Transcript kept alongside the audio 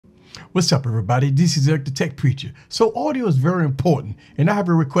What's up, everybody? This is Eric the Tech Preacher. So audio is very important, and I have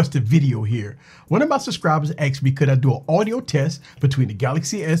a requested video here. One of my subscribers asked me, could I do an audio test between the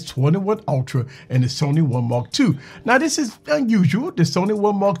Galaxy S21 Ultra and the Sony 1 Mark II? Now, this is unusual. The Sony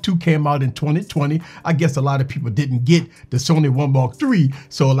 1 Mark II came out in 2020. I guess a lot of people didn't get the Sony 1 Mark III,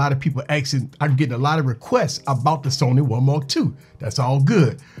 so a lot of people asking, I'm getting a lot of requests about the Sony 1 Mark II. That's all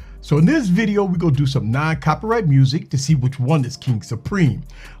good. So in this video, we're gonna do some non-copyright music to see which one is King Supreme.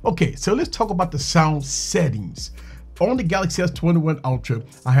 Okay, so let's talk about the sound settings. On the Galaxy S21 Ultra,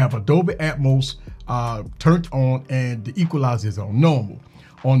 I have Dolby Atmos turned on and the equalizer is on normal.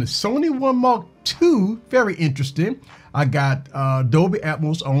 On the Sony 1 Mark II, very interesting, I got Dolby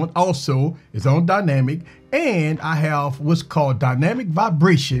Atmos on also, it's on dynamic, and I have what's called dynamic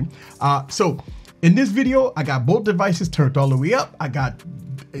vibration. So in this video, I got both devices turned all the way up. I got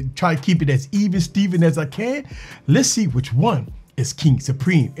try to keep it as even as I can. Let's see which one is King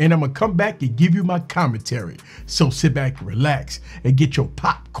Supreme. And I'm gonna come back and give you my commentary. So sit back, relax, and get your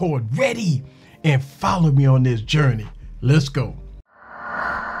popcorn ready and follow me on this journey. Let's go.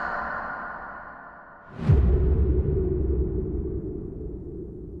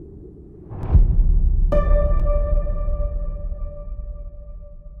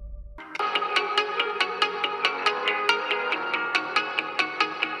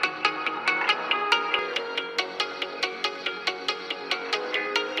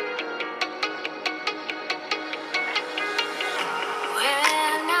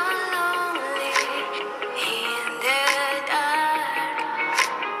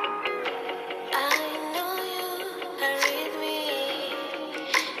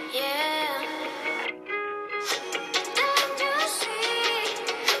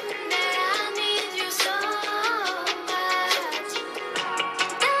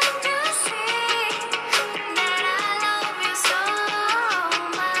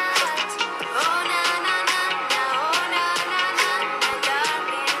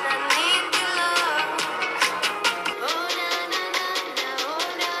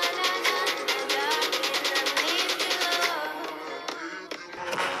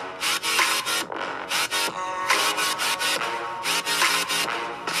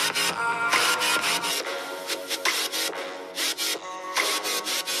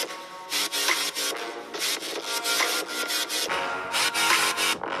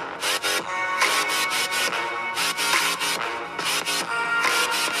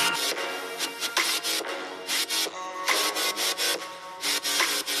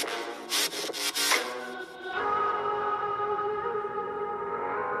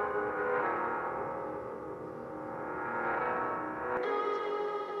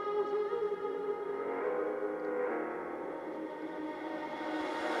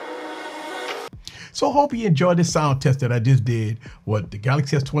 So I hope you enjoyed this sound test that I just did with the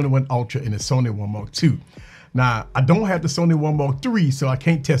Galaxy S21 Ultra and the Sony 1 Mark II. Now, I don't have the Sony 1 Mark III, so I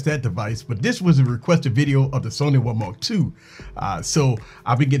can't test that device, but this was a requested video of the Sony 1 Mark II. So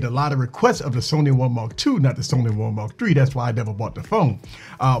I've been getting a lot of requests of the Sony 1 Mark II, not the Sony 1 Mark III. That's why I never bought the phone.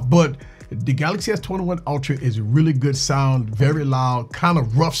 But the Galaxy S21 Ultra is a really good sound, very loud, kind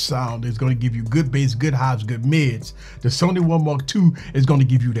of rough sound. It's going to give you good bass, good highs, good mids. The Sony 1 Mark II is going to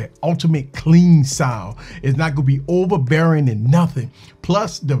give you that ultimate clean sound. It's not going to be overbearing and nothing.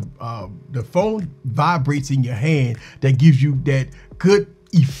 Plus, the phone vibrates in your hand that gives you that good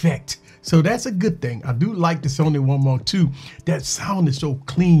effect. So that's a good thing. I do like the Sony 1 Mark II. That sound is so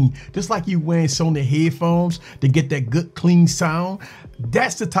clean. Just like you wearing Sony headphones to get that good clean sound.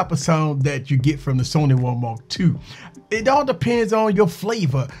 That's the type of sound that you get from the Sony 1 Mark II. It all depends on your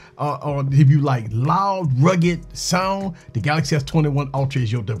flavor. Or if you like loud, rugged sound, the Galaxy S21 Ultra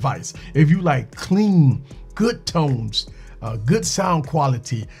is your device. If you like clean, good tones, good sound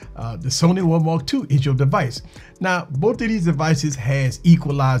quality, the Sony 1 Mark II is your device. Now, both of these devices has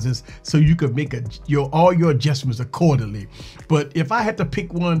equalizers, so you can make all your adjustments accordingly. But if I had to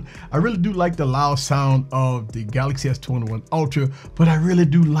pick one, I really do like the loud sound of the Galaxy S21 Ultra, but I really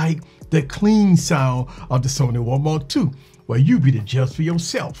do like the clean sound of the Sony 1 Mark II. Well, you be the judge for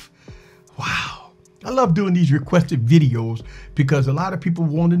yourself. Wow. I love doing these requested videos because a lot of people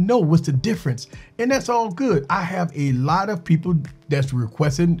want to know what's the difference, and that's all good. I have a lot of people that's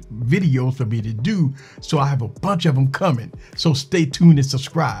requesting videos for me to do, so I have a bunch of them coming. So stay tuned and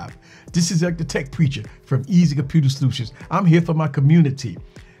subscribe. This is Eric the Tech Preacher from Easy Computer Solutions. I'm here for my community,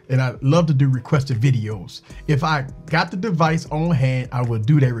 and I love to do requested videos. If I got the device on hand, I will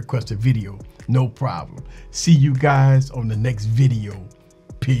do that requested video. No problem. See you guys on the next video.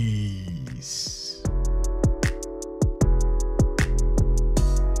 Peace.